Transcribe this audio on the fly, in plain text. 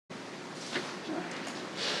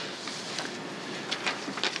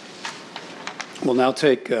We'll now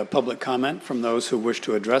take public comment from those who wish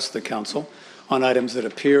to address the council on items that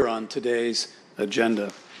appear on today's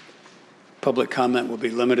agenda. Public comment will be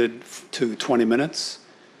limited to 20 minutes.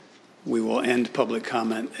 We will end public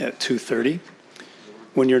comment at 2:30.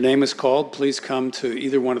 When your name is called, please come to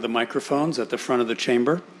either one of the microphones at the front of the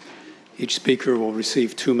chamber. Each speaker will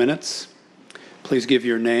receive 2 minutes. Please give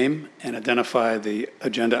your name and identify the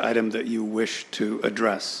agenda item that you wish to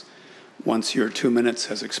address. Once your 2 minutes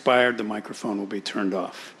has expired, the microphone will be turned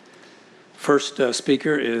off. First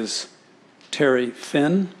speaker is Terry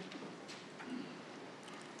Finn,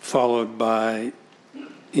 followed by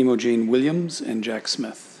Imogen Williams and Jack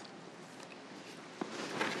Smith.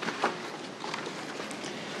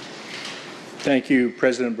 Thank you,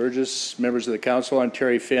 President Burgess, members of the council. I'm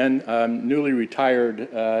Terry Finn. I'm newly retired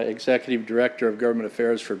Executive Director of Government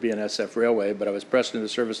Affairs for BNSF Railway, but I was pressed into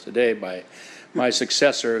service today by my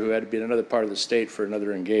successor, who had to be in another part of the state for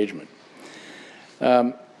another engagement.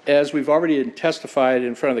 As we've already testified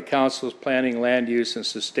in front of the Council's Planning, Land Use, and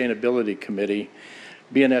Sustainability Committee,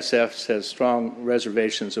 BNSF has strong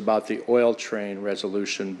reservations about the oil train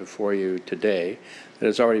resolution before you today that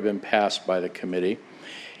has already been passed by the committee.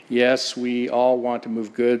 Yes, we all want to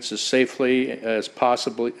move goods as safely as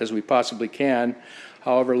we possibly can.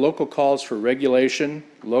 However, local calls for regulation,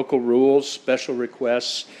 local rules, special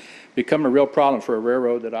requests become a real problem for a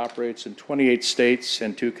railroad that operates in 28 states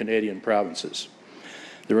and 2 Canadian provinces.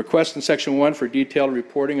 The request in Section 1 for detailed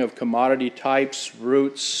reporting of commodity types,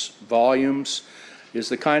 routes, volumes is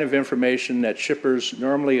the kind of information that shippers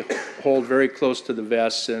normally hold very close to the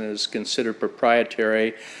vest and is considered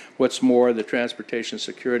proprietary. What's more, the Transportation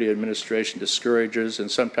Security Administration discourages and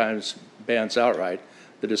sometimes bans outright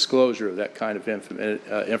the disclosure of that kind of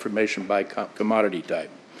information by commodity type.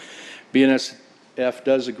 BNSF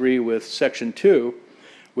does agree with Section 2,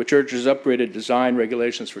 which urges upgraded design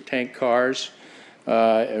regulations for tank cars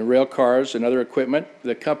and rail cars and other equipment.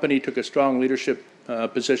 The company took a strong leadership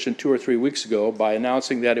position 2 or 3 weeks ago by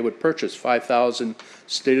announcing that it would purchase 5,000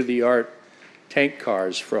 state-of-the-art tank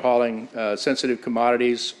cars for hauling sensitive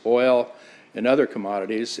commodities, oil, and other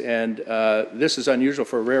commodities. And this is unusual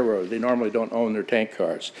for a railroad. They normally don't own their tank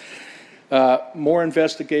cars. More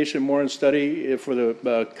investigation, more study for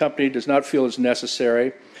the company does not feel is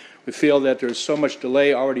necessary. We feel that there's so much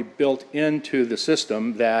delay already built into the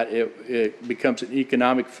system that it becomes an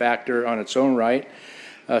economic factor on its own right.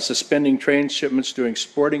 Suspending train shipments during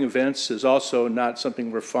sporting events is also not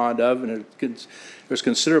something we're fond of, and there's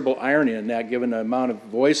considerable irony in that given the amount of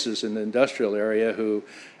voices in the industrial area who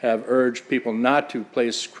have urged people not to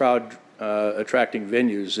place crowd attracting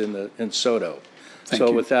venues in SODO. Thank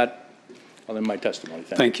you. With that, I'll end my testimony.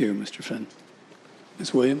 Thank you, Mr. Finn.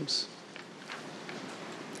 Ms. Williams.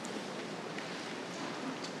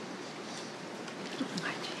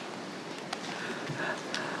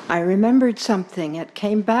 I remembered something. It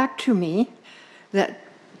came back to me that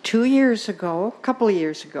 2 years ago, a couple of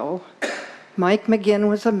years ago, Mike McGinn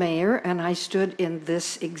was the mayor, and I stood in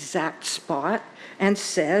this exact spot and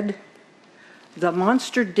said, the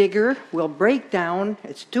monster digger will break down,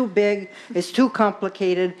 it's too big, it's too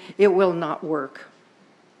complicated, it will not work.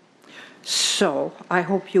 So I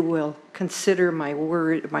hope you will consider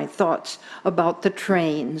my thoughts about the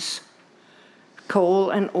trains, coal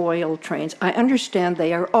and oil trains. I understand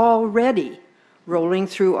they are already rolling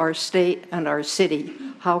through our state and our city.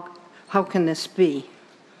 How can this be?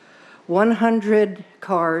 100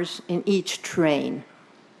 cars in each train.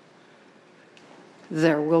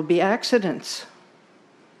 There will be accidents.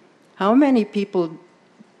 How many people,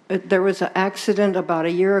 there was an accident about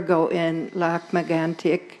a year ago in Lac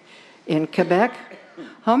Mégantic in Quebec.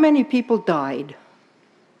 How many people died?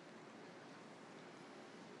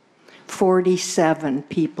 47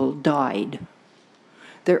 people died.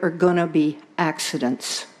 There are going to be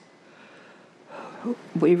accidents.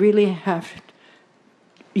 We really have,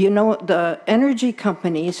 you know, the energy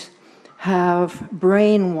companies have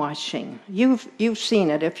brainwashing. You've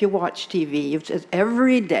seen it if you watch TV.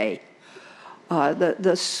 Every day.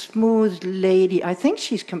 The smooth lady, I think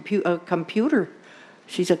she's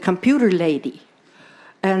she's a computer lady,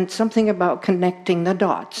 and something about connecting the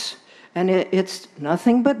dots. And it's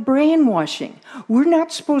nothing but brainwashing. We're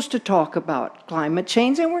not supposed to talk about climate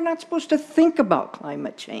change, and we're not supposed to think about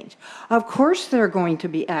climate change. Of course there are going to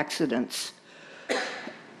be accidents.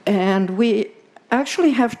 And we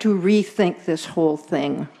actually have to rethink this whole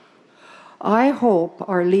thing. I hope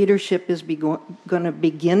our leadership is going to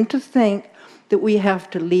begin to think that we have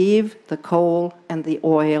to leave the coal and the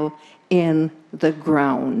oil in the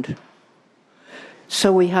ground,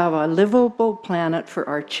 so we have a livable planet for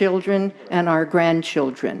our children and our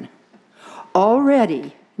grandchildren.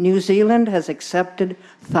 Already, New Zealand has accepted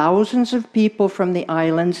thousands of people from the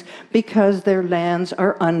islands because their lands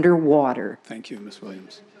are underwater. Thank you, Ms.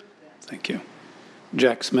 Williams. Thank you.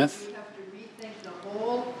 Jack Smith. We have to rethink the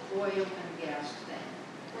whole oil and gas thing.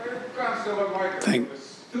 Thank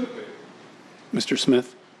Mr.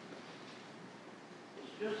 Smith.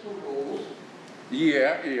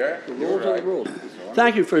 Yeah. The rules are the rules.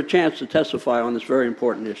 Thank you for a chance to testify on this very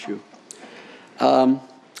important issue.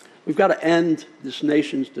 We've got to end this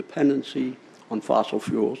nation's dependency on fossil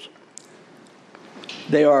fuels.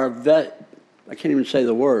 They are, I can't even say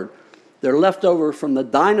the word, they're left over from the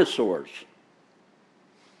dinosaurs.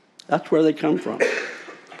 That's where they come from.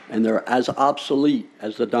 And they're as obsolete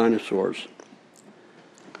as the dinosaurs.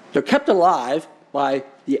 They're kept alive by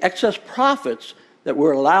the excess profits that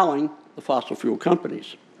we're allowing the fossil fuel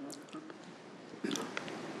companies.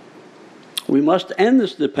 We must end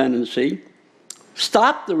this dependency,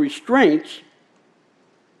 stop the restraints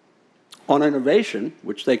on innovation,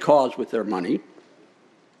 which they cause with their money,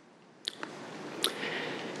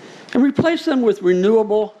 and replace them with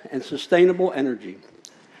renewable and sustainable energy.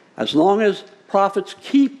 As long as profits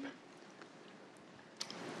keep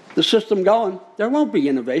the system going, there won't be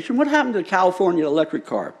innovation. What happened to the California electric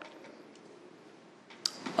car?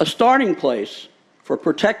 A starting place for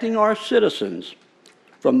protecting our citizens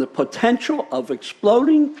from the potential of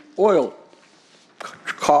exploding oil,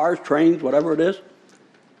 cars, trains, whatever it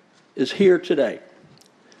is here today.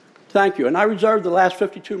 Thank you. And I reserve the last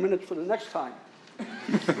 52 minutes for the next time.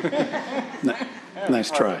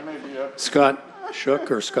 Nice try. Scott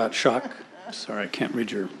Shook or Scott Shock? Sorry, I can't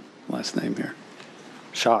read your last name here.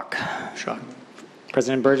 Shock. Shock.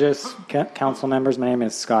 President Burgess, council members, my name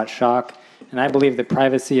is Scott Shock, and I believe that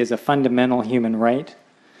privacy is a fundamental human right.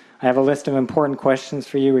 I have a list of important questions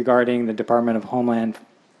for you regarding the Department of Homeland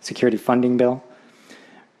Security funding bill.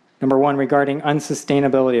 Number one, regarding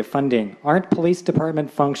unsustainability of funding. Aren't police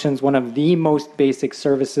department functions one of the most basic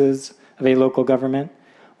services of a local government?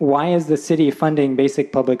 Why is the city funding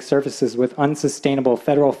basic public services with unsustainable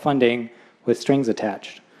federal funding with strings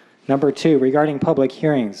attached? Number two, regarding public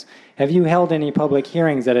hearings. Have you held any public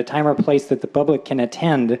hearings at a time or place that the public can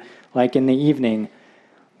attend, like in the evening?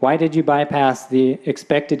 Why did you bypass the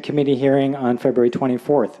expected committee hearing on February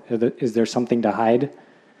 24th? Is there something to hide?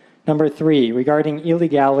 Number three, regarding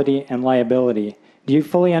illegality and liability. Do you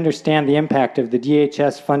fully understand the impact of the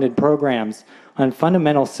DHS-funded programs on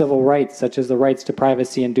fundamental civil rights, such as the rights to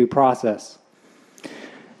privacy and due process?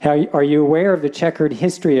 Are you aware of the checkered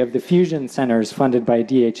history of the fusion centers funded by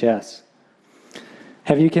DHS?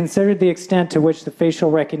 Have you considered the extent to which the facial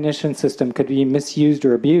recognition system could be misused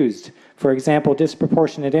or abused? For example,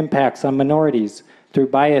 disproportionate impacts on minorities through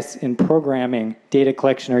bias in programming, data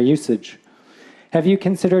collection, or usage. Have you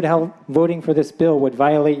considered how voting for this bill would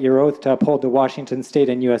violate your oath to uphold the Washington state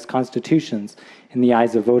and U.S. constitutions in the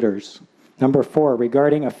eyes of voters? Number four,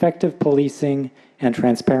 regarding effective policing and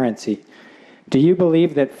transparency. Do you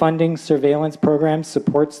believe that funding surveillance programs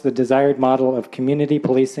supports the desired model of community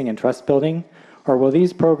policing and trust building, or will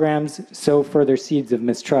these programs sow further seeds of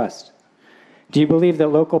mistrust? Do you believe that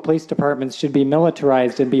local police departments should be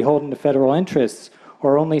militarized and beholden to federal interests,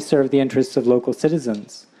 or only serve the interests of local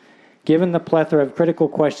citizens? Given the plethora of critical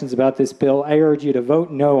questions about this bill, I urge you to vote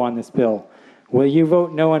no on this bill. Will you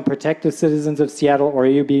vote no and protect the citizens of Seattle, or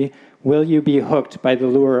will you be hooked by the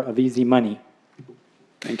lure of easy money?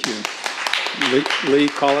 Thank you. Lee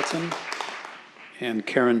Colleton and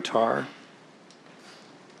Karen Tarr.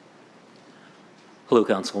 Hello,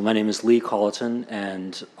 Council. My name is Lee Colleton,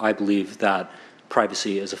 and I believe that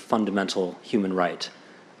privacy is a fundamental human right.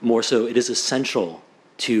 More so, it is essential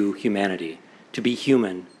to humanity. To be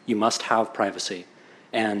human, you must have privacy.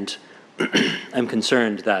 And I'm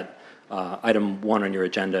concerned that item 1 on your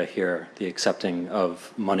agenda here, the accepting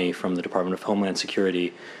of money from the Department of Homeland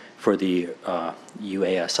Security for the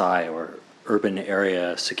UASI, or Urban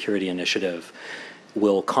Area Security Initiative,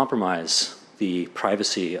 will compromise the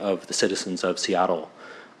privacy of the citizens of Seattle.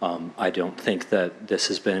 I don't think that this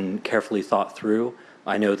has been carefully thought through.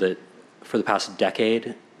 I know that for the past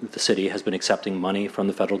decade, the city has been accepting money from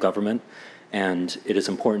the federal government, and it is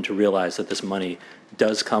important to realize that this money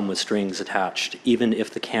does come with strings attached, even if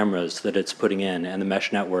the cameras that it's putting in and the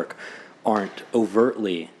mesh network aren't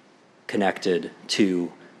overtly connected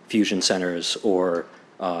to fusion centers or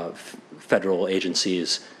federal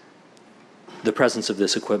agencies. The presence of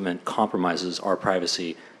this equipment compromises our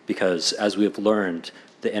privacy because, as we have learned,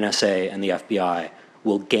 the NSA and the FBI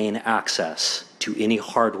will gain access to any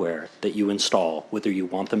hardware that you install, whether you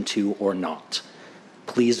want them to or not.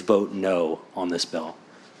 Please vote no on this bill.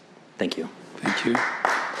 Thank you. Thank you.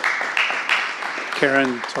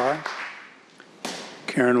 Karen Tarr.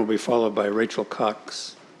 Karen will be followed by Rachel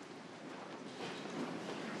Cox.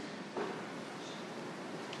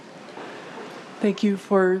 Thank you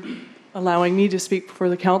for allowing me to speak before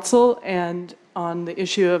the council. And on the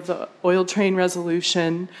issue of the oil train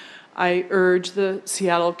resolution, I urge the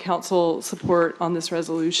Seattle Council support on this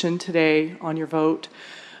resolution today on your vote.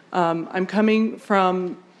 I'm coming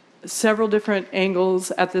from several different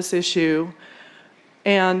angles at this issue.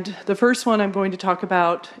 And the first one I'm going to talk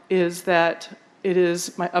about is that it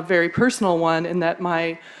is a very personal one, in that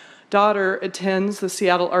my daughter attends the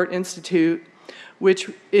Seattle Art Institute, which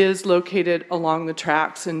is located along the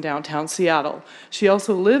tracks in downtown Seattle. She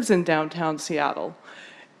also lives in downtown Seattle.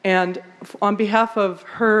 And on behalf of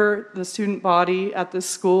her, the student body at this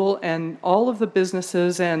school, and all of the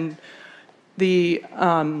businesses and the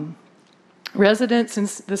residents in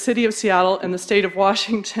the city of Seattle and the state of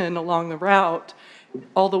Washington along the route,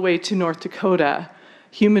 all the way to North Dakota,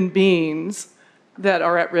 human beings that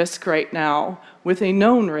are at risk right now with a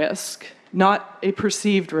known risk, not a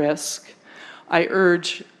perceived risk, I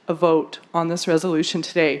urge a vote on this resolution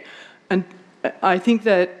today. And I think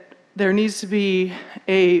that there needs to be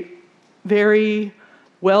a very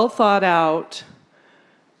well thought out,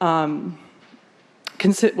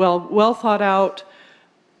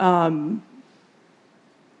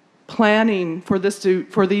 planning for this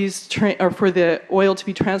for the oil to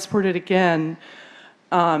be transported again,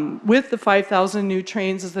 with the 5,000 new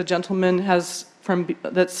trains, as the gentleman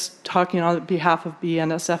that's talking on behalf of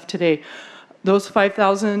BNSF today. Those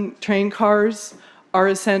 5,000 train cars are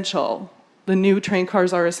essential. The new train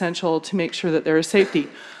cars are essential to make sure that there is safety.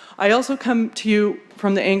 I also come to you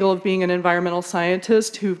from the angle of being an environmental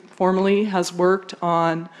scientist who formerly has worked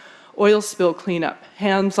on oil spill cleanup,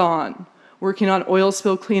 hands-on, working on oil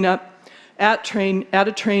spill cleanup at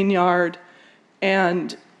a train yard.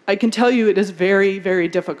 And I can tell you it is very, very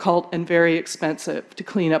difficult and very expensive to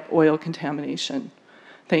clean up oil contamination.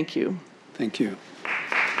 Thank you. Thank you.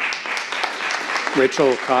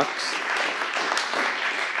 Rachel Cox.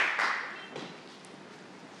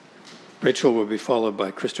 Rachel will be followed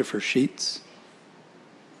by Christopher Sheets.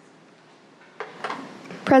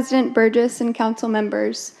 President Burgess and council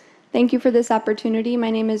members, thank you for this opportunity. My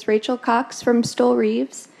name is Rachel Cox from Stoll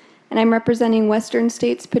Reeves, and I'm representing Western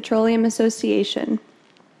States Petroleum Association.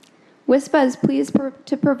 WISPA is pleased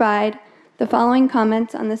to provide the following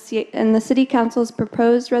comments on the City Council's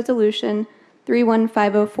proposed resolution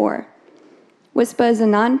 31504. WISPA is a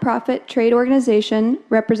nonprofit trade organization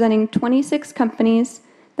representing 26 companies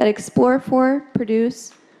that explore for,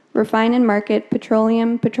 produce, refine and market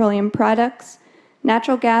petroleum products,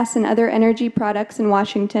 natural gas and other energy products in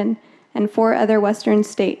Washington and 4 other western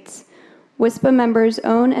states. WISPA members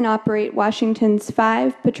own and operate Washington's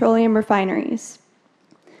 5 petroleum refineries.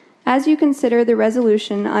 As you consider the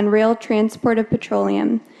resolution on rail transport of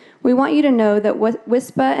petroleum, we want you to know that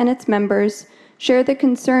WISPA and its members share the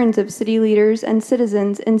concerns of city leaders and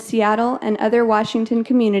citizens in Seattle and other Washington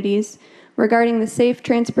communities regarding the safe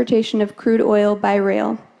transportation of crude oil by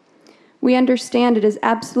rail. We understand it is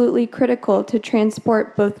absolutely critical to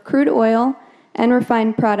transport both crude oil and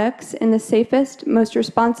refined products in the safest, most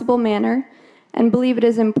responsible manner, and believe it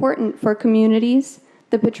is important for communities,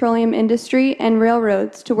 the petroleum industry, and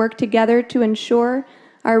railroads to work together to ensure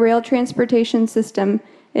our rail transportation system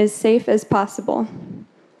is safe as possible.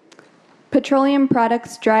 Petroleum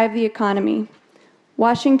products drive the economy.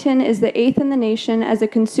 Washington is the 8th in the nation as a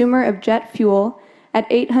consumer of jet fuel at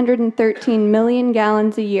 813 million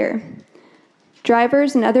gallons a year.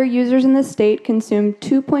 Drivers and other users in the state consume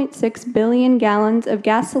 2.6 billion gallons of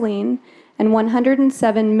gasoline and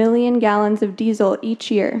 107 million gallons of diesel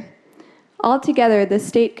each year. Altogether, the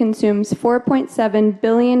state consumes 4.7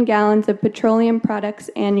 billion gallons of petroleum products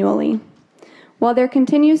annually. While there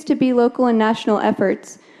continues to be local and national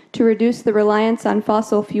efforts to reduce the reliance on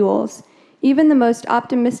fossil fuels, even the most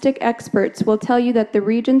optimistic experts will tell you that the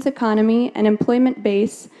region's economy and employment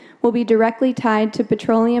base will be directly tied to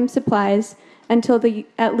petroleum supplies until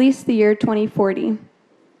at least the year 2040.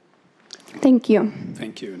 Thank you.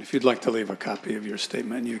 Thank you. And if you'd like to leave a copy of your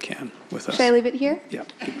statement, you can with us. Should I leave it here? Yeah.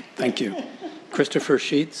 Thank you. Christopher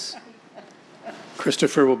Sheets.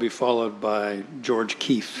 Christopher will be followed by George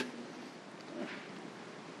Keefe.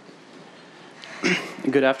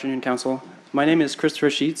 Good afternoon, Council. My name is Christopher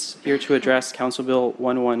Sheets, here to address Council Bill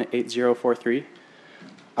 118043.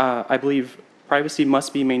 I believe privacy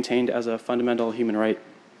must be maintained as a fundamental human right.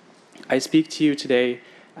 I speak to you today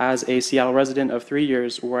as a Seattle resident of 3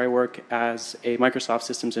 years where I work as a Microsoft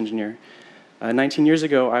systems engineer. 19 years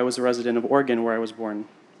ago, I was a resident of Oregon where I was born.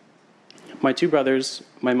 My 2 brothers,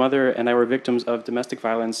 my mother, and I were victims of domestic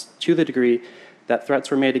violence to the degree that threats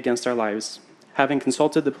were made against our lives. Having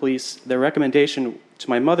consulted the police, their recommendation to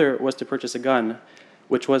my mother was to purchase a gun,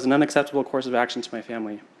 which was an unacceptable course of action to my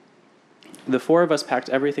family. The four of us packed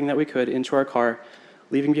everything that we could into our car,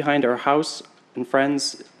 leaving behind our house and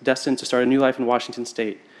friends destined to start a new life in Washington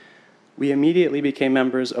State. We immediately became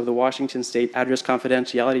members of the Washington State Address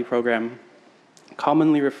Confidentiality Program,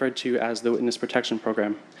 commonly referred to as the Witness Protection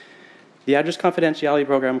Program. The Address Confidentiality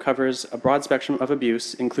Program covers a broad spectrum of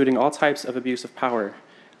abuse, including all types of abuse of power.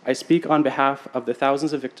 I speak on behalf of the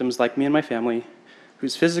thousands of victims like me and my family,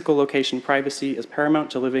 whose physical location privacy is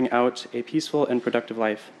paramount to living out a peaceful and productive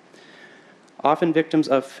life. Often victims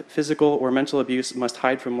of physical or mental abuse must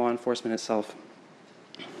hide from law enforcement itself.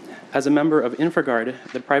 As a member of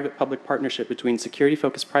InfraGard, the private-public partnership between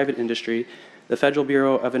security-focused private industry, the Federal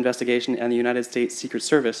Bureau of Investigation, and the United States Secret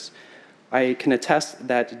Service, I can attest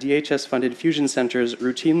that DHS-funded fusion centers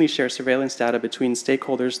routinely share surveillance data between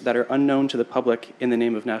stakeholders that are unknown to the public in the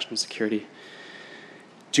name of national security.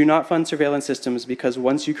 Do not fund surveillance systems because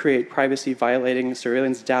once you create privacy-violating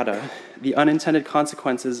surveillance data, the unintended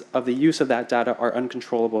consequences of the use of that data are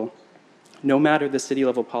uncontrollable, no matter the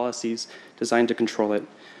city-level policies designed to control it.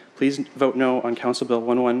 Please vote no on Council Bill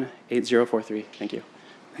 118043. Thank you.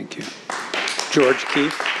 Thank you. George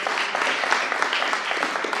Keefe.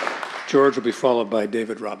 George will be followed by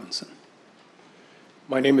David Robinson.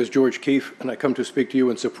 My name is George Keefe, and I come to speak to you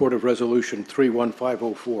in support of Resolution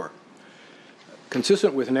 31504.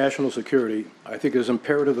 Consistent with national security, I think it is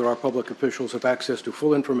imperative that our public officials have access to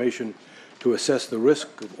full information to assess the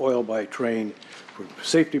risk of oil by train from a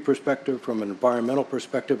safety perspective, from an environmental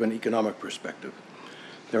perspective, and economic perspective.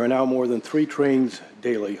 There are now more than 3 trains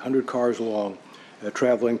daily, 100 cars long,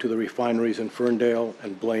 traveling to the refineries in Ferndale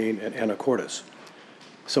and Blaine and Anacortes.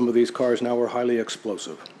 Some of these cars now are highly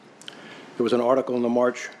explosive. There was an article in the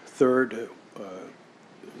March 3rd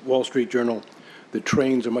Wall Street Journal that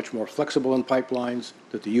trains are much more flexible in pipelines,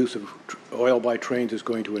 that the use of oil by trains is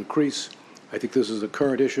going to increase. I think this is a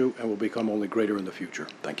current issue and will become only greater in the future.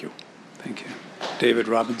 Thank you. Thank you. David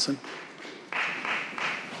Robinson.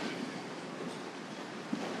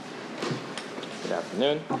 Good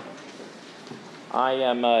afternoon. I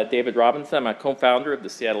am David Robinson. I'm a co-founder of the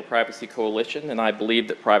Seattle Privacy Coalition, and I believe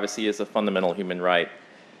that privacy is a fundamental human right.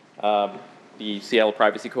 The Seattle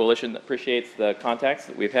Privacy Coalition appreciates the contacts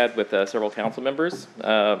that we've had with several council members,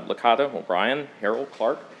 Licata, O'Brien, Harrell,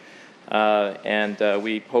 Clark, and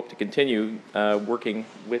we hope to continue working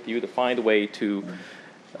with you to find a way to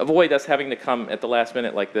avoid us having to come at the last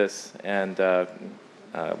minute like this and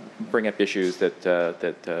bring up issues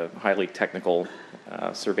that highly technical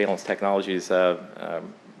surveillance technologies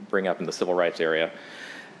bring up in the civil rights area.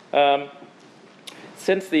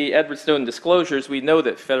 Since the Edward Snowden disclosures, we know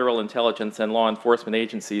that federal intelligence and law enforcement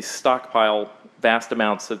agencies stockpile vast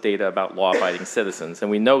amounts of data about law-abiding citizens, and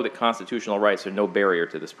we know that constitutional rights are no barrier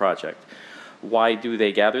to this project. Why do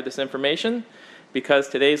they gather this information? Because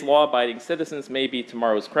today's law-abiding citizens may be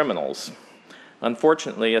tomorrow's criminals.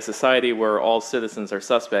 Unfortunately, a society where all citizens are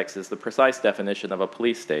suspects is the precise definition of a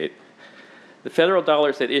police state. The federal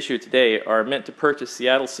dollars at issue today are meant to purchase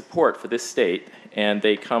Seattle's support for this state, and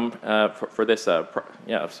they come support for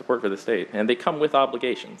the state, and they come with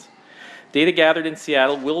obligations. Data gathered in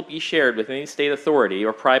Seattle will be shared with any state authority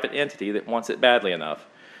or private entity that wants it badly enough.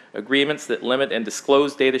 Agreements that limit and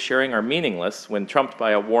disclose data sharing are meaningless when trumped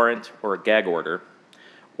by a warrant or a gag order,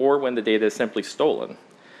 or when the data is simply stolen.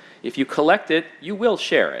 If you collect it, you will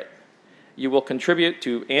share it. You will contribute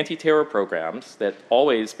to anti-terror programs that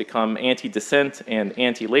always become anti-dissent and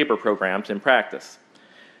anti-labor programs in practice.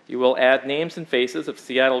 You will add names and faces of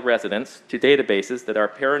Seattle residents to databases that our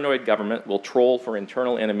paranoid government will troll for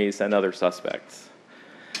internal enemies and other suspects.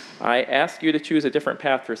 I ask you to choose a different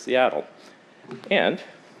path for Seattle. And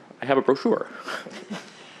I have a brochure.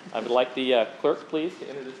 I would like the clerk, please, to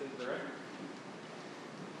enter this into the record.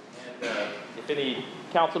 And if any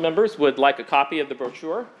council members would like a copy of the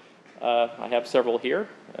brochure, I have several here.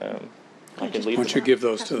 I can leave. Why don't you give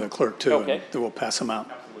those to the clerk, too, okay. and then we'll pass them out.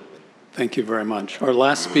 Absolutely. Thank you very much. Our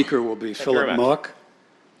last speaker will be Philip Moak.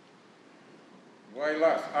 Why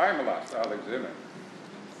last? I'm last, Alex Zimmer.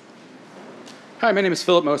 Hi, my name is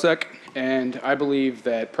Philip Mosek, and I believe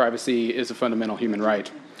that privacy is a fundamental human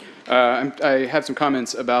right. I have some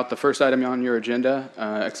comments about the first item on your agenda,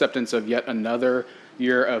 acceptance of yet another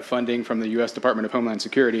year of funding from the U.S. Department of Homeland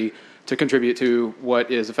Security to contribute to what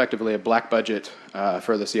is effectively a black budget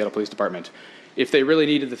for the Seattle Police Department. If they really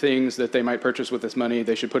needed the things that they might purchase with this money,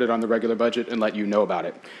 they should put it on the regular budget and let you know about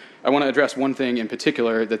it. I want to address one thing in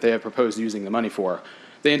particular that they have proposed using the money for.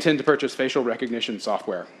 They intend to purchase facial recognition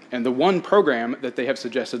software. And the one program that they have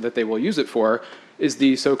suggested that they will use it for is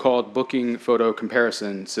the so-called booking photo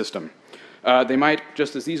comparison system. They might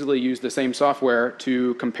just as easily use the same software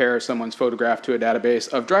to compare someone's photograph to a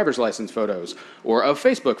database of driver's license photos, or of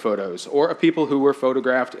Facebook photos, or of people who were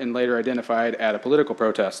photographed and later identified at a political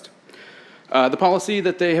protest. The policy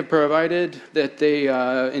that they have provided that they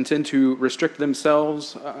intend to restrict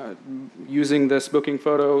themselves using this booking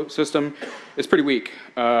photo system is pretty weak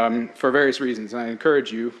for various reasons. And I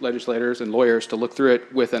encourage you, legislators and lawyers, to look through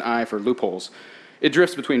it with an eye for loopholes. It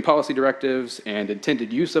drifts between policy directives and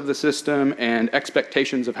intended use of the system and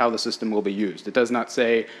expectations of how the system will be used. It does not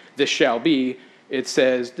say, this shall be. It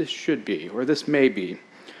says, this should be, or this may be.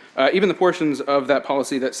 Even the portions of that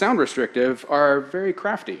policy that sound restrictive are very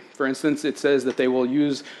crafty. For instance, it says that they will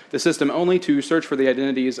use the system only to search for the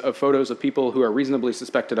identities of photos of people who are reasonably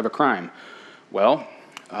suspected of a crime. Well,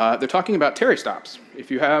 they're talking about Terry stops.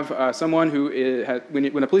 If you have someone who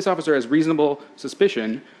when a police officer has reasonable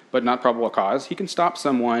suspicion, but not probable cause, he can stop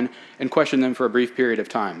someone and question them for a brief period of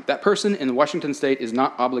time. That person in Washington State is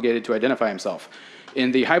not obligated to identify himself.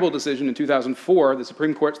 In the Hybel decision in 2004, the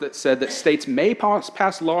Supreme Court that said that states may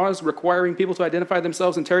pass laws requiring people to identify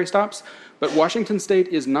themselves in Terry stops, but Washington State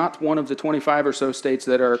is not one of the 25 or so states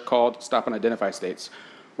that are called stop and identify states.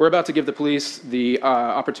 We're about to give the police the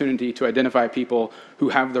opportunity to identify people who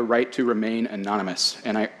have the right to remain anonymous,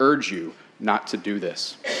 and I urge you not to do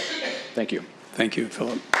this. Thank you. Thank you,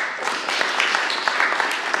 Philip.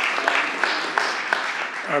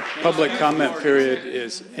 Our public comment period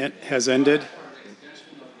has ended.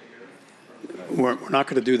 We're not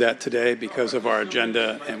going to do that today because of our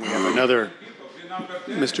agenda, and we have another.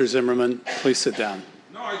 Mr. Zimmerman, please sit down.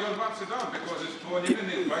 No, I don't want to sit down because it's 20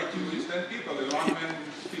 minutes, right? It's 10 people. It's 1 man.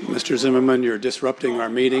 Mr. Zimmerman, you're disrupting our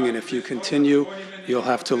meeting, and if you continue, you'll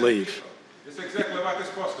have to leave. It's exactly what is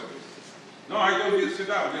supposed to be. No, I don't need to sit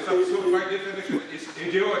down. It's absolutely by definition. It's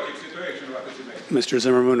idiotic situation what is made. Mr.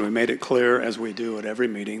 Zimmerman, we made it clear, as we do at every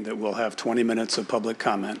meeting, that we'll have 20 minutes of public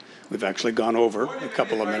comment. We've actually gone over a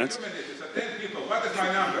couple of minutes. 10 people. What is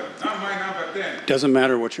my number? Not my number 10. Doesn't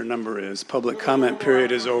matter what your number is. Public comment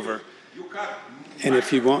period is over. And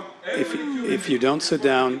if you won't, if you don't sit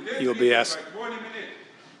down, you'll be asked.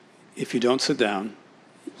 If you don't sit down,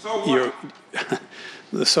 you're.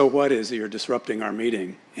 The so what is that you're disrupting our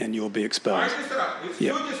meeting and you'll be expelled.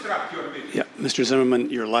 You disrupt your meeting. Yeah, Mr. Zimmerman,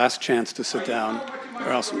 your last chance to sit down, or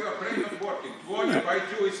else.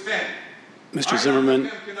 Mr.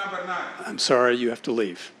 Zimmerman, I'm sorry, you have to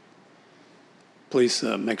leave. Please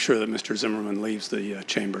make sure that Mr. Zimmerman leaves the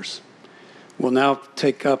chambers. We'll now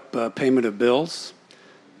take up payment of bills.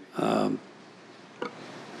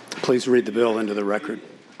 Please read the bill into the record.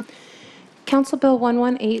 Council Bill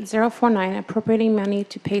 118049, appropriating money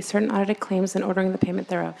to pay certain audited claims and ordering the payment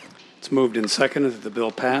thereof. It's moved and seconded that the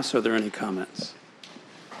bill pass. Are there any comments?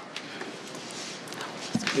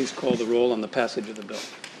 Please call the roll on the passage of the bill.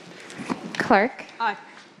 Clark. Aye.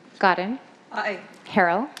 Godden. Aye.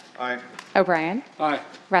 Harrell. Aye. O'Brien. Aye.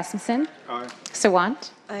 Rasmussen. Aye.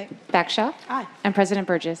 Sawant. Aye. Bagshaw. Aye. And President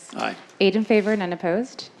Burgess. Aye. 8 in favor, none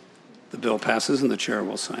opposed. The bill passes and the chair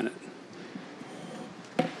will sign it.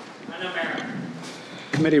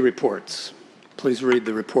 Committee reports. Please read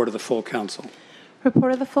the report of the full council.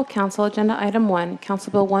 Report of the full council, agenda item 1,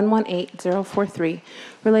 Council Bill 118043,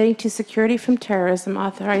 relating to security from terrorism,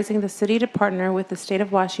 authorizing the city to partner with the state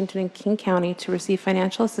of Washington and King County to receive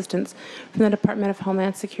financial assistance from the Department of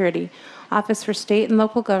Homeland Security, Office for State and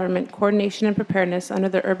Local Government Coordination and Preparedness under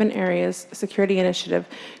the Urban Areas Security Initiative,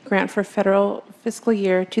 grant for federal fiscal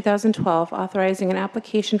year 2012, authorizing an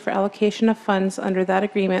application for allocation of funds under that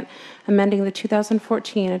agreement, amending the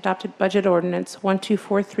 2014 adopted budget ordinance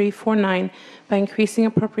 124349 by increasing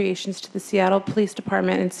appropriations to the Seattle Police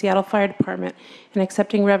Department and Seattle Fire Department and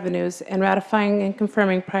accepting revenues, and ratifying and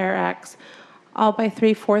confirming prior acts, all by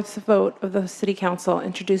 3/4 vote of the City Council,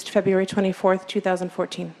 introduced February 24th,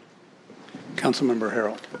 2014. Councilmember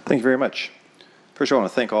Harrell. Thank you very much. First, I want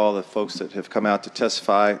to thank all the folks that have come out to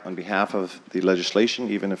testify on behalf of the legislation,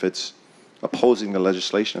 even if it's opposing the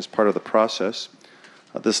legislation as part of the process.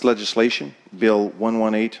 This legislation, Bill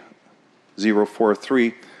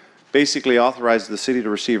 118043, basically authorizes the city to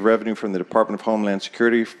receive revenue from the Department of Homeland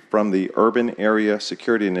Security from the Urban Area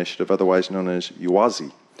Security Initiative, otherwise known as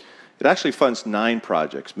UASI. It actually funds 9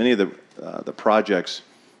 projects. Many of the projects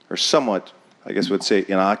are somewhat, I guess, would say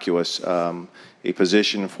innocuous, a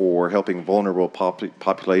position for helping vulnerable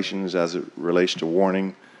populations as it relates to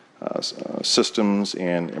warning systems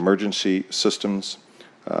and emergency systems,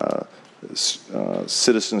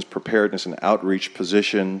 citizens preparedness and outreach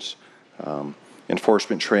positions,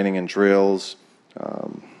 enforcement training and drills,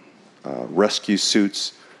 rescue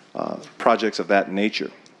suits, projects of that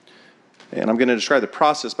nature. And I'm going to describe the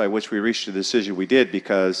process by which we reached the decision we did,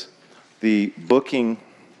 because the booking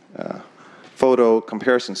photo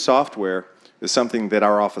comparison software is something that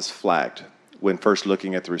our office flagged when first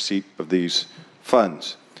looking at the receipt of these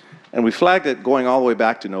funds. And we flagged it going all the way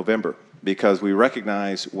back to November because we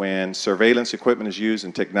recognize when surveillance equipment is used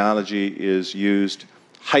and technology is used,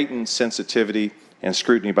 heightened sensitivity and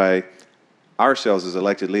scrutiny by ourselves as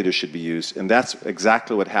elected leaders should be used. And that's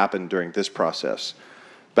exactly what happened during this process.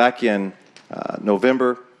 Back in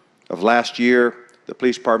November of last year, the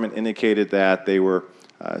police department indicated that they were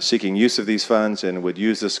seeking use of these funds and would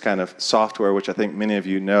use this kind of software, which I think many of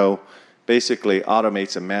you know, basically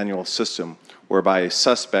automates a manual system whereby a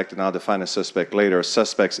suspect, and I'll define a suspect later, a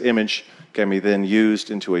suspect's image can be then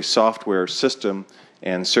used into a software system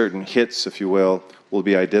and certain hits, if you will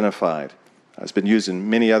be identified. It's been used in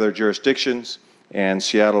many other jurisdictions, and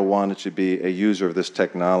Seattle wanted to be a user of this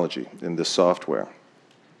technology in this software.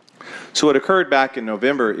 So what occurred back in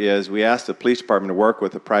November is we asked the police department to work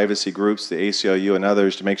with the privacy groups, the ACLU and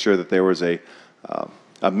others, to make sure that there was a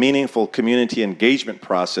meaningful community engagement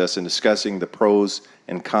process in discussing the pros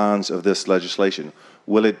and cons of this legislation.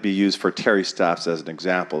 Will it be used for Terry stops, as an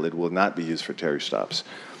example? It will not be used for Terry stops.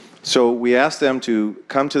 So we asked them to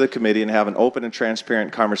come to the committee and have an open and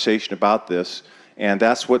transparent conversation about this, and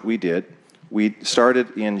that's what we did. We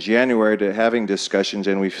started in January to having discussions,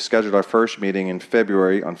 and we scheduled our first meeting in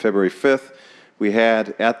February, on February 5th. We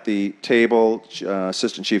had at the table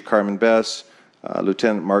Assistant Chief Carmen Bess,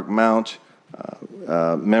 Lieutenant Mark Mount,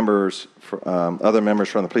 other members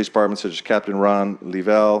from the police department, such as Captain Ron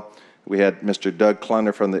Levell. We had Mr. Doug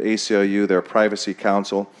Clunder from the ACLU, their privacy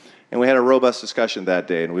counsel, and we had a robust discussion that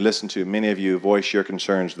day, and we listened to many of you voice your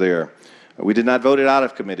concerns there. We did not vote it out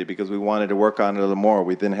of committee because we wanted to work on it a little more.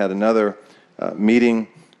 We then had another meeting,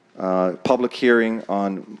 public hearing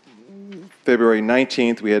on February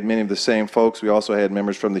 19th. We had many of the same folks. We also had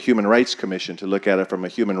members from the Human Rights Commission to look at it from a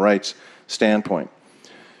human rights standpoint.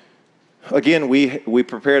 Again, we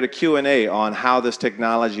prepared a Q&A on how this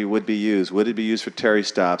technology would be used. Would it be used for Terry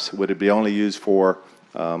stops? Would it be only used for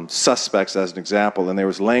suspects, as an example? And there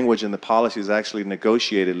was language in the policies actually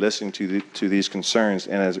negotiated listening to these concerns.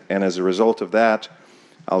 And as a result of that,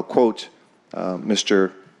 I'll quote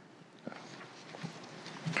Mr.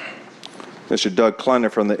 Doug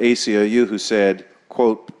Clunder from the ACLU, who said,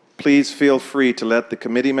 quote, "Please feel free to let the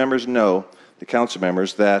committee members know, the council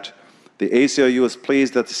members, that the ACLU is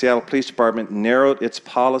pleased that the Seattle Police Department narrowed its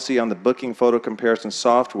policy on the booking photo comparison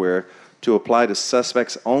software to apply to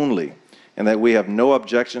suspects only, and that we have no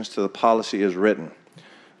objections to the policy as written."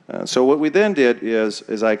 So what we then did is,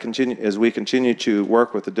 as we continue to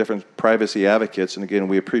work with the different privacy advocates, and again,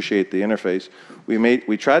 we appreciate the interface,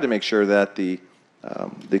 we tried to make sure that the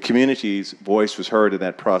community's voice was heard in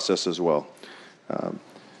that process as well.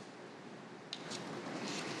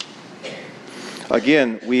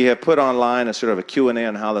 Again, we have put online a sort of a Q&A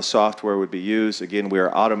on how the software would be used. Again, we are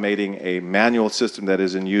automating a manual system that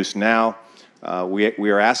is in use now.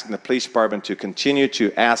 We are asking the police department to continue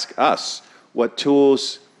to ask us what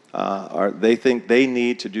tools they think they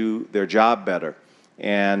need to do their job better.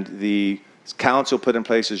 And the council put in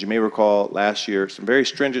place, as you may recall, last year, some very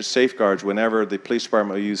stringent safeguards whenever the police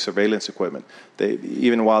department will use surveillance equipment.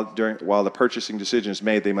 Even while the purchasing decision is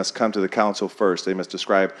made, they must come to the council first. They must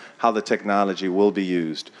describe how the technology will be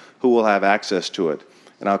used, who will have access to it.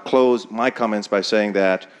 And I'll close my comments by saying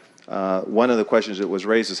that one of the questions that was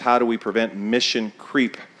raised is how do we prevent mission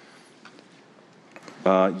creep,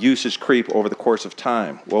 usage creep over the course of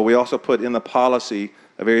time? Well, we also put in the policy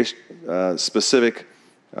a very specific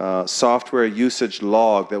software usage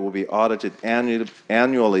log that will be audited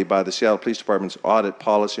annually by the Seattle Police Department's Audit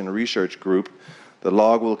Policy and Research Group. The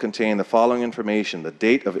log will contain the following information: the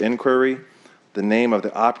date of inquiry, the name of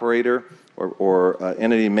the operator or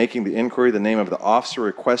entity making the inquiry, the name of the officer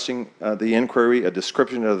requesting the inquiry, a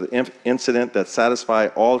description of the incident that satisfy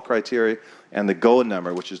all criteria, and the GO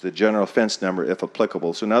number, which is the general offense number if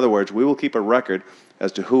applicable. So in other words, we will keep a record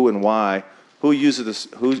as to who and why, who uses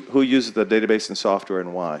the database and software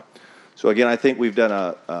and why. So again, I think we've done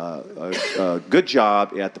a good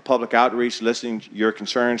job at the public outreach, listening to your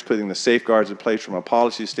concerns, putting the safeguards in place from a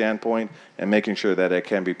policy standpoint, and making sure that it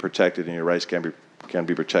can be protected and your rights can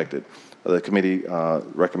be protected. The committee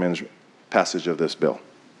recommends passage of this bill.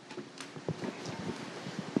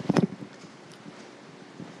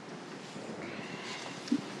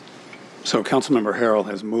 So Councilmember Harrell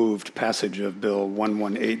has moved passage of Bill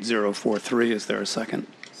 118043. Is there a second?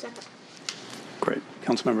 Second. Great.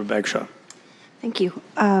 Councilmember Bagshaw. Thank you.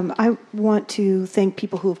 I want to thank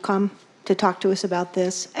people who have come to talk to us about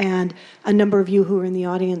this, and a number of you who are in the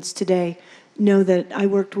audience today know that I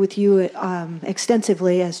worked with you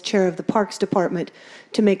extensively as chair of the Parks Department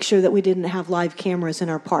to make sure that we didn't have live cameras in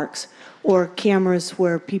our parks, or cameras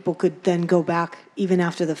where people could then go back even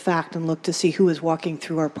after the fact and look to see who is walking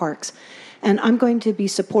through our parks. And I'm going to be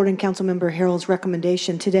supporting Councilmember Harrell's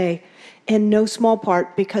recommendation today, in no small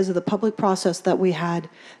part because of the public process that we had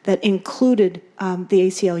that included the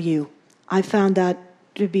ACLU. I found that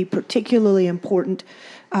to be particularly important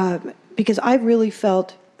because I really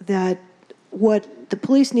felt that what the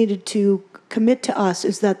police needed to commit to us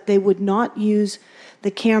is that they would not use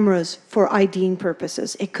the cameras for IDing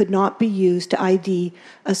purposes. It could not be used to ID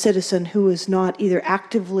a citizen who is not either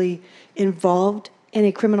actively involved in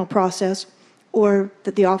a criminal process or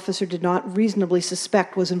that the officer did not reasonably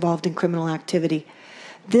suspect was involved in criminal activity.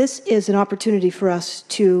 This is an opportunity for us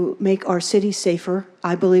to make our city safer,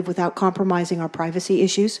 I believe, without compromising our privacy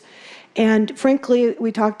issues. And frankly,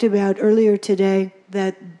 we talked about earlier today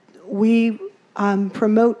that we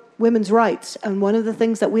promote women's rights. And one of the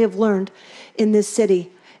things that we have learned in this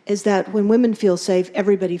city is that when women feel safe,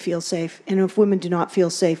 everybody feels safe. And if women do not feel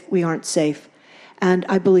safe, we aren't safe. And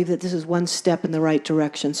I believe that this is one step in the right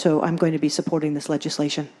direction. So I'm going to be supporting this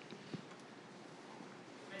legislation.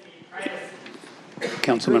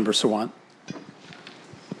 Councilmember Sawant.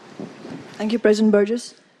 Thank you, President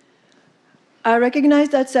Burgess. I recognize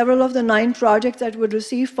that several of the 9 projects that would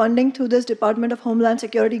receive funding through this Department of Homeland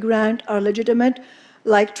Security grant are legitimate,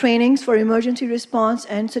 like trainings for emergency response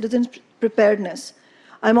and citizens preparedness.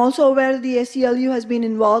 I'm also aware that the ACLU has been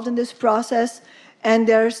involved in this process and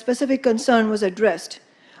their specific concern was addressed.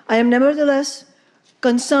 I am nevertheless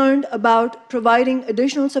concerned about providing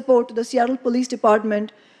additional support to the Seattle Police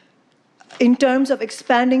Department in terms of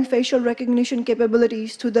expanding facial recognition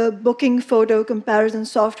capabilities to the booking photo comparison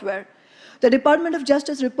software. The Department of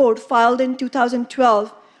Justice report filed in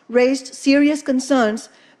 2012 raised serious concerns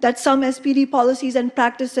that some SPD policies and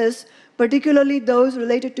practices, particularly those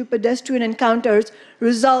related to pedestrian encounters,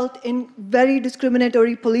 result in very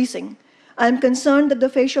discriminatory policing. I am concerned that the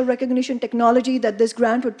facial recognition technology that this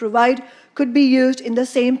grant would provide could be used in the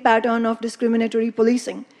same pattern of discriminatory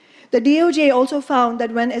policing. The DOJ also found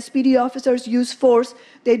that when SPD officers use force,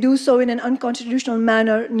 they do so in an unconstitutional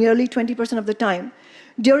manner nearly 20% of the time.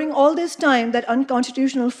 During all this time that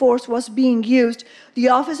unconstitutional force was being used, the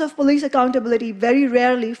Office of Police Accountability very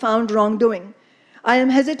rarely found wrongdoing. I am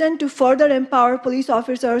hesitant to further empower police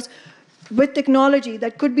officers with technology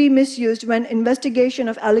that could be misused when investigation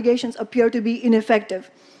of allegations appear to be ineffective.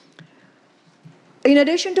 In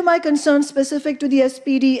addition to my concerns specific to the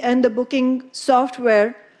SPD and the booking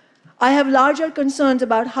software, I have larger concerns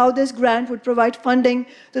about how this grant would provide funding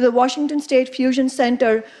to the Washington State Fusion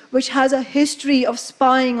Center, which has a history of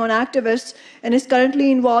spying on activists and is currently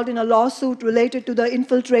involved in a lawsuit related to the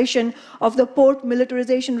infiltration of the Port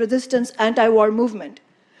Militarization Resistance anti-war movement.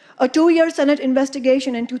 A 2-year Senate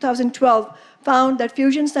investigation in 2012 found that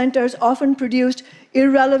fusion centers often produced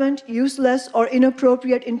irrelevant, useless, or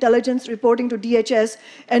inappropriate intelligence reporting to DHS,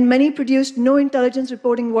 and many produced no intelligence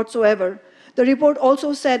reporting whatsoever. The report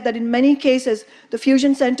also said that in many cases, the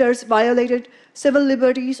fusion centers violated civil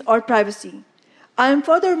liberties or privacy. I am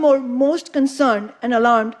furthermore most concerned and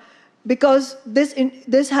alarmed because this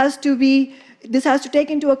has to take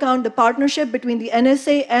into account the partnership between the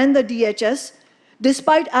NSA and the DHS.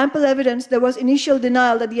 Despite ample evidence, there was initial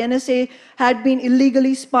denial that the NSA had been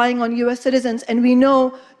illegally spying on US citizens, and we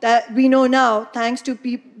know now, thanks to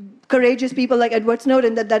courageous people like Edward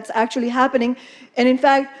Snowden, that that's actually happening. And in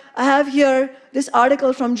fact, I have here this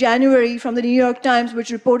article from January from the New York Times, which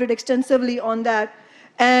reported extensively on that.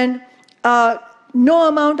 And no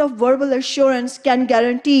amount of verbal assurance can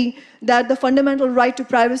guarantee that the fundamental right to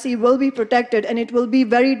privacy will be protected, and it will be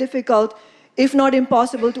very difficult, if not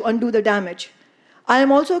impossible, to undo the damage. I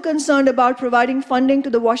am also concerned about providing funding to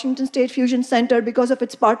the Washington State Fusion Center because of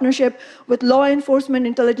its partnership with Law Enforcement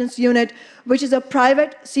Intelligence Unit, which is a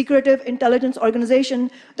private, secretive intelligence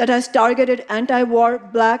organization that has targeted anti-war,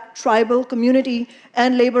 Black, tribal, community,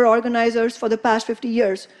 and labor organizers for the past 50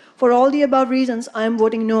 years. For all the above reasons, I am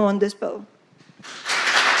voting no on this bill.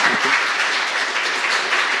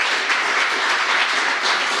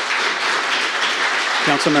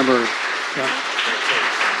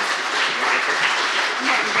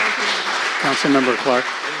 Councilmember Clark.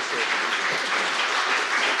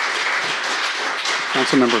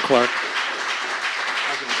 Councilmember Clark.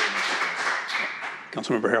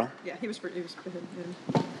 Councilmember Harrell. Yeah, he was.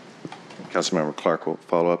 Councilmember Clark will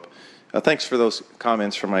follow up. Thanks for those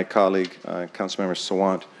comments from my colleague, Councilmember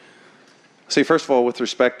Sawant. See, first of all, with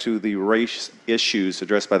respect to the race issues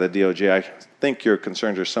addressed by the DOJ, I think your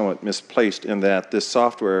concerns are somewhat misplaced in that this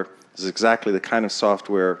software is exactly the kind of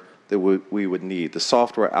software that we would need. The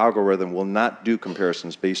software algorithm will not do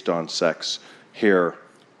comparisons based on sex, hair,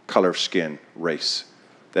 color of skin, race.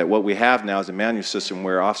 That what we have now is a manual system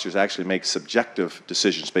where officers actually make subjective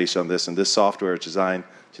decisions based on this, and this software is designed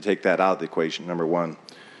to take that out of the equation, number one.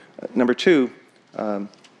 Number two,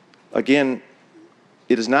 again,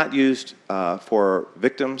 it is not used for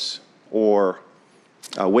victims or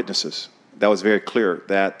witnesses. That was very clear,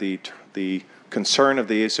 that the concern of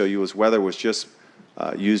the ACLU was whether it was just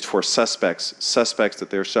used for suspects that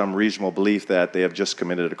there's some reasonable belief that they have just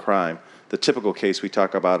committed a crime. The typical case we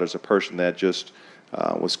talk about is a person that just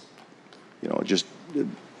just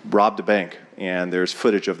robbed a bank, and there's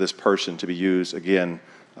footage of this person to be used, again,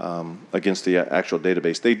 against the actual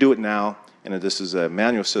database. They do it now, and this is a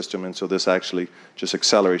manual system, and so this actually just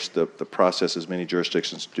accelerates the process, as many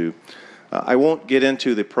jurisdictions do. I won't get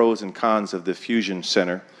into the pros and cons of the Fusion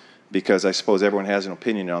Center, because I suppose everyone has an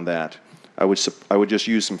opinion on that. I would just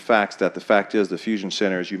use some facts. That the fact is the Fusion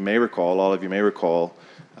Center, as you may recall, all of you may recall,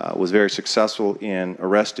 was very successful in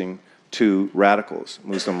arresting 2 radicals,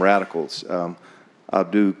 Muslim radicals,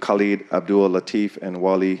 Abdul Khalid Abdul Latif and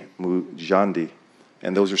Wali Mujandi.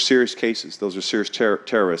 And those are serious cases. Those are serious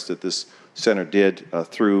terrorists that this center did,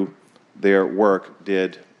 through their work,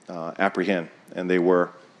 did apprehend, and they were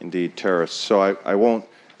indeed terrorists. So I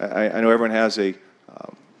know everyone has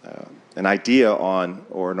an idea on,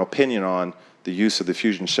 or an opinion on, the use of the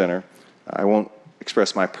Fusion Center. I won't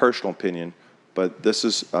express my personal opinion, but this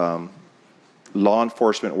is law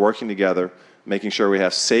enforcement working together, making sure we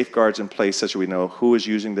have safeguards in place such that we know who is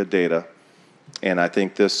using the data, and I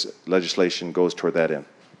think this legislation goes toward that end.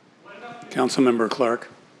 Councilmember Clark.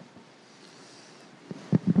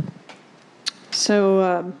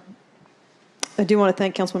 So I do want to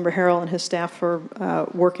thank Councilmember Harrell and his staff for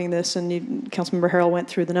working this, and Councilmember Harrell went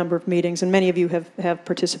through the number of meetings, and many of you have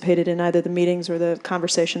participated in either the meetings or the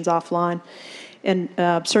conversations offline. And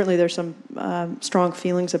certainly there's some strong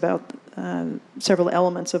feelings about several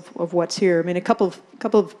elements of what's here. I mean, a couple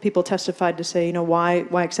of people testified to say, why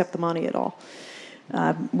accept the money at all?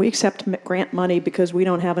 We accept grant money because we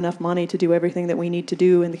don't have enough money to do everything that we need to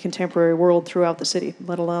do in the contemporary world throughout the city,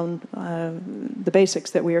 let alone the basics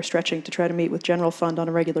that we are stretching to try to meet with general fund on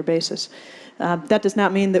a regular basis. That does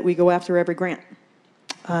not mean that we go after every grant.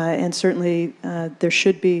 And certainly there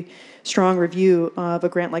should be strong review of a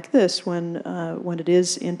grant like this when it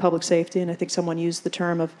is in public safety, and I think someone used the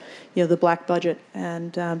term of the black budget,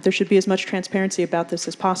 and there should be as much transparency about this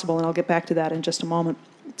as possible, and I'll get back to that in just a moment.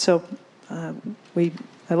 So I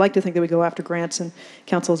like to think that we go after grants, and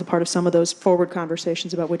council is a part of some of those forward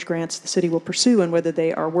conversations about which grants the city will pursue and whether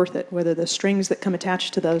they are worth it, whether the strings that come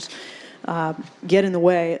attached to those get in the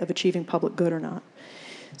way of achieving public good or not.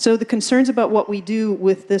 So the concerns about what we do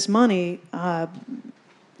with this money,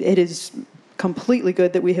 it is completely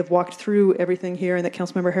good that we have walked through everything here and that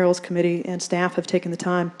Councilmember Harrell's committee and staff have taken the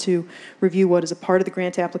time to review what is a part of the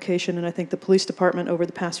grant application. And I think the police department over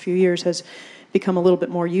the past few years has become a little bit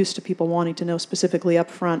more used to people wanting to know specifically up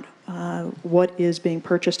front what is being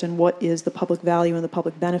purchased and what is the public value and the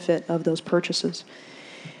public benefit of those purchases.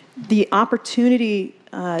 The opportunity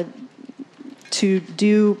to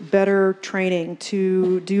do better training,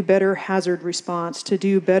 to do better hazard response, to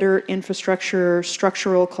do better infrastructure,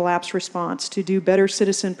 structural collapse response, to do better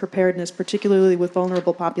citizen preparedness, particularly with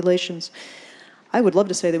vulnerable populations. I would love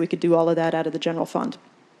to say that we could do all of that out of the general fund.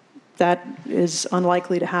 That is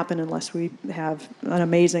unlikely to happen unless we have an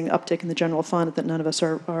amazing uptick in the general fund that none of us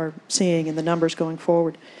are seeing in the numbers going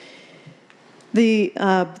forward. The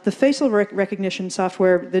facial recognition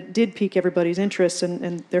software that did pique everybody's interest,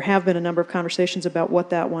 and there have been a number of conversations about what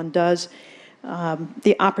that one does.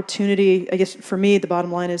 The opportunity, I guess for me, the bottom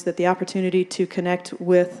line is that the opportunity to connect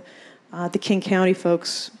with the King County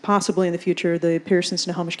folks, possibly in the future, the Pearson,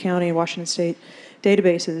 Snohomish County, and Washington State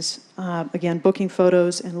databases, again, booking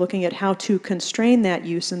photos and looking at how to constrain that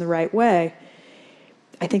use in the right way,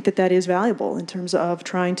 I think that that is valuable in terms of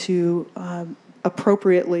trying to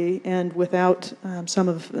appropriately and without some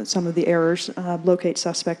of the errors, locate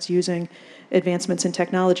suspects using advancements in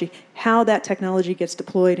technology. How that technology gets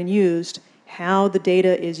deployed and used, how the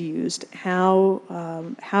data is used, how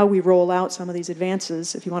we roll out some of these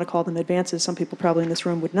advances, if you want to call them advances, some people probably in this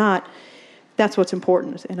room would not, that's what's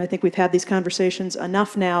important. And I think we've had these conversations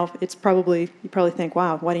enough now. It's probably, you probably think,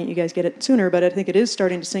 wow, why didn't you guys get it sooner? But I think it is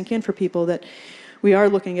starting to sink in for people that we are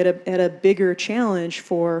looking at a bigger challenge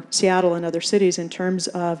for Seattle and other cities in terms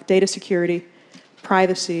of data security,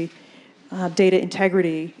 privacy, data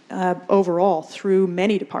integrity overall through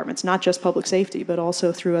many departments, not just public safety, but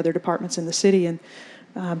also through other departments in the city. And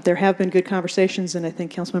There have been good conversations, and I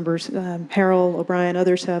think Councilmembers Harrell, O'Brien,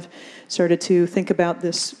 others have started to think about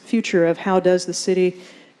this future of how does the city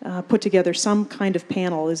put together some kind of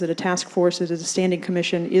panel. Is it a task force? Is it a standing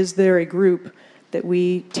commission? Is there a group that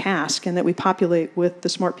we task and that we populate with the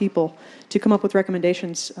smart people to come up with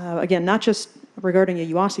recommendations, again, not just regarding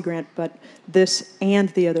a UASI grant, but this and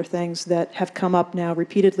the other things that have come up now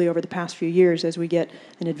repeatedly over the past few years as we get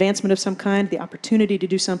an advancement of some kind, the opportunity to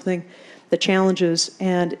do something, the challenges,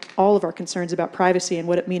 and all of our concerns about privacy and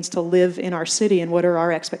what it means to live in our city and what are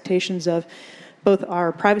our expectations of both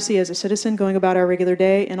our privacy as a citizen going about our regular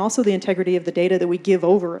day and also the integrity of the data that we give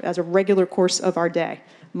over as a regular course of our day.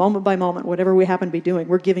 Moment by moment, whatever we happen to be doing,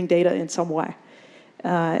 we're giving data in some way.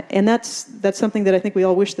 And that's something that I think we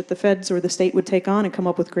all wish that the feds or the state would take on and come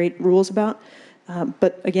up with great rules about.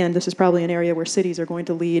 But again, this is probably an area where cities are going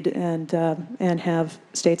to lead and have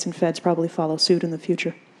states and feds probably follow suit in the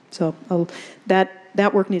future. So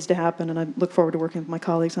that work needs to happen, and I look forward to working with my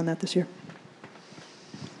colleagues on that this year.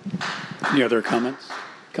 Any other comments?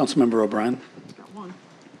 Councilmember O'Brien.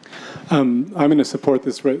 I'm going to support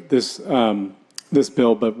this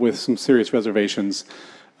bill, but with some serious reservations.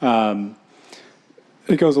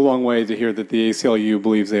 It goes a long way to hear that the ACLU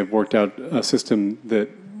believes they have worked out a system that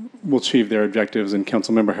will achieve their objectives, and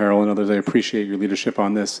Councilmember Harrell and others, I appreciate your leadership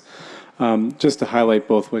on this. Just to highlight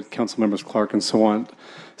both what Councilmembers Clark and Sawant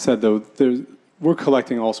said, though, we're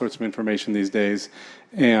collecting all sorts of information these days,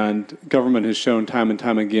 and government has shown time and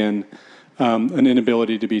time again an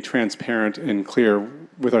inability to be transparent and clear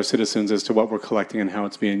with our citizens as to what we're collecting and how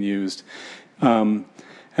it's being used.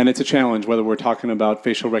 And it's a challenge, whether we're talking about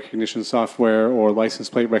facial recognition software or license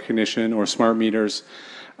plate recognition or smart meters.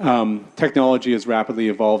 Technology is rapidly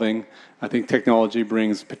evolving. I think technology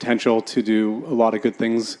brings potential to do a lot of good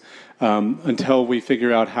things. Until we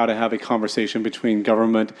figure out how to have a conversation between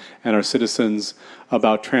government and our citizens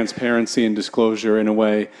about transparency and disclosure in a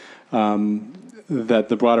way that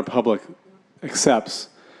the broader public accepts,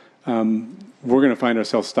 we're going to find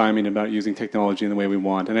ourselves stymied about using technology in the way we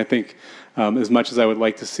want. And I think as much as I would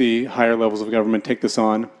like to see higher levels of government take this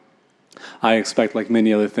on, I expect, like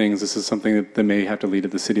many other things, this is something that they may have to lead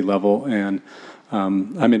at the city level, and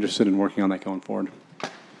I'm interested in working on that going forward.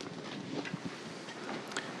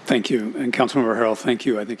 Thank you. And Councilmember Harrell, thank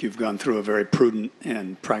you. I think you've gone through a very prudent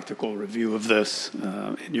and practical review of this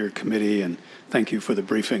in your committee, and thank you for the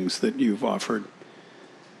briefings that you've offered.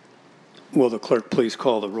 Will the clerk please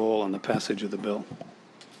call the roll on the passage of the bill?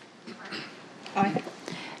 Aye.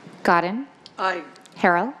 Godden. Aye.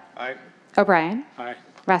 Harrell. Aye. O'Brien. Aye.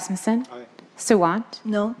 Rasmussen. Aye. Sawant.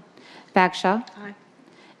 No. Bagshaw. Aye.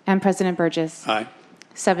 And President Burgess. Aye.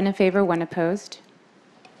 7 in favor, 1 opposed.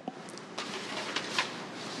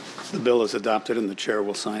 The bill is adopted and the chair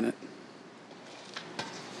will sign it.